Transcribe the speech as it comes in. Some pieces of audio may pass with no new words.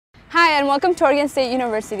Hi, and welcome to Oregon State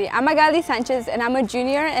University. I'm Magali Sanchez, and I'm a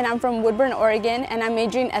junior, and I'm from Woodburn, Oregon, and I'm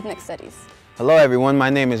majoring in ethnic studies. Hello everyone, my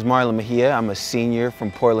name is Marlon Mejia. I'm a senior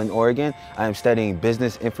from Portland, Oregon. I am studying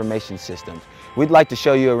Business Information Systems. We'd like to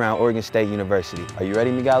show you around Oregon State University. Are you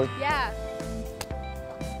ready, Magali? Yeah.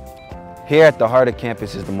 Here at the heart of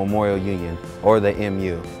campus is the Memorial Union, or the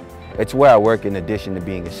MU. It's where I work in addition to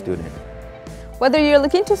being a student. Whether you're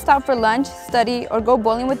looking to stop for lunch, study, or go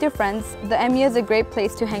bowling with your friends, the MU is a great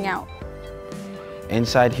place to hang out.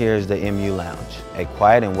 Inside here is the MU Lounge, a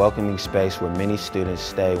quiet and welcoming space where many students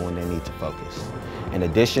stay when they need to focus. In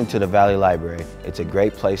addition to the Valley Library, it's a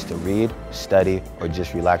great place to read, study, or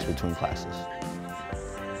just relax between classes.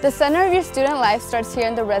 The center of your student life starts here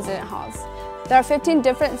in the resident halls. There are 15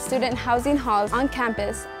 different student housing halls on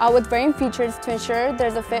campus, all with varying features to ensure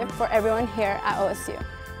there's a fit for everyone here at OSU.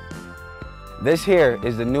 This here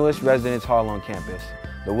is the newest residence hall on campus,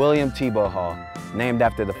 the William Tebow Hall, named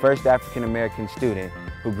after the first African-American student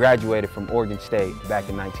who graduated from Oregon State back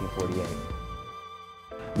in 1948.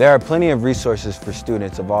 There are plenty of resources for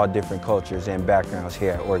students of all different cultures and backgrounds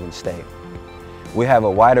here at Oregon State. We have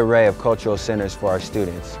a wide array of cultural centers for our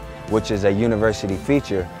students, which is a university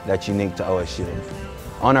feature that's unique to OSU.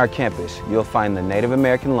 On our campus, you'll find the Native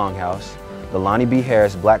American Longhouse, the Lonnie B.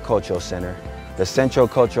 Harris Black Cultural Center, the Centro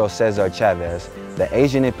Cultural Cesar Chavez, the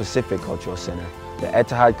Asian and Pacific Cultural Center, the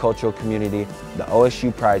Etihad Cultural Community, the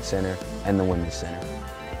OSU Pride Center, and the Women's Center.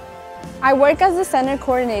 I work as the center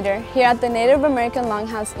coordinator here at the Native American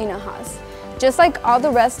Longhouse Inahas. Just like all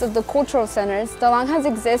the rest of the cultural centers, the Longhouse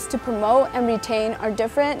exists to promote and retain our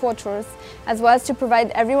different cultures, as well as to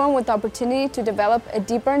provide everyone with the opportunity to develop a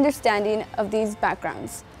deeper understanding of these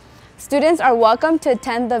backgrounds. Students are welcome to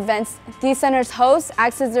attend the events these centers host,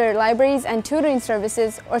 access their libraries and tutoring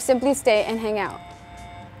services, or simply stay and hang out.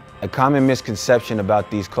 A common misconception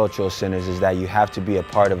about these cultural centers is that you have to be a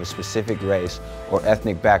part of a specific race or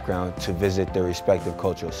ethnic background to visit their respective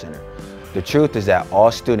cultural center. The truth is that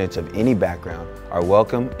all students of any background are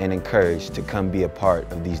welcome and encouraged to come be a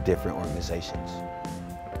part of these different organizations.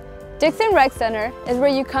 Dixon Rec Center is where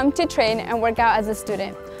you come to train and work out as a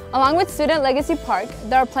student. Along with Student Legacy Park,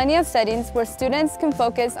 there are plenty of settings where students can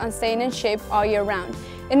focus on staying in shape all year round.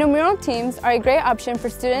 Intramural teams are a great option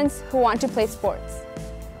for students who want to play sports.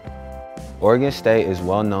 Oregon State is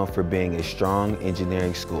well known for being a strong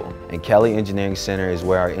engineering school, and Kelly Engineering Center is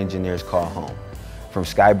where our engineers call home. From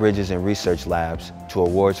sky bridges and research labs to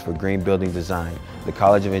awards for green building design, the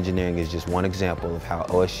College of Engineering is just one example of how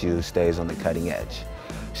OSU stays on the cutting edge.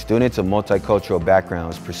 Students of multicultural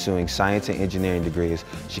backgrounds pursuing science and engineering degrees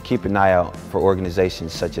should keep an eye out for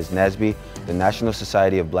organizations such as NSBE, the National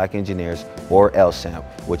Society of Black Engineers, or LSAMP,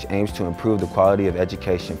 which aims to improve the quality of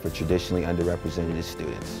education for traditionally underrepresented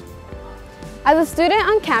students. As a student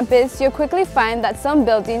on campus, you'll quickly find that some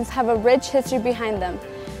buildings have a rich history behind them.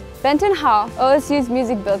 Benton Hall, OSU's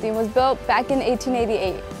music building, was built back in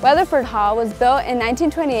 1888. Weatherford Hall was built in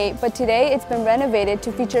 1928, but today it's been renovated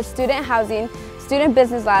to feature student housing, student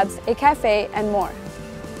business labs, a cafe, and more.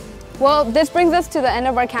 Well, this brings us to the end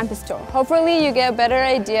of our campus tour. Hopefully you get a better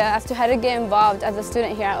idea as to how to get involved as a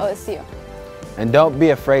student here at OSU. And don't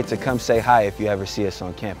be afraid to come say hi if you ever see us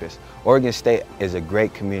on campus. Oregon State is a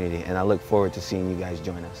great community, and I look forward to seeing you guys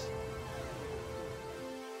join us.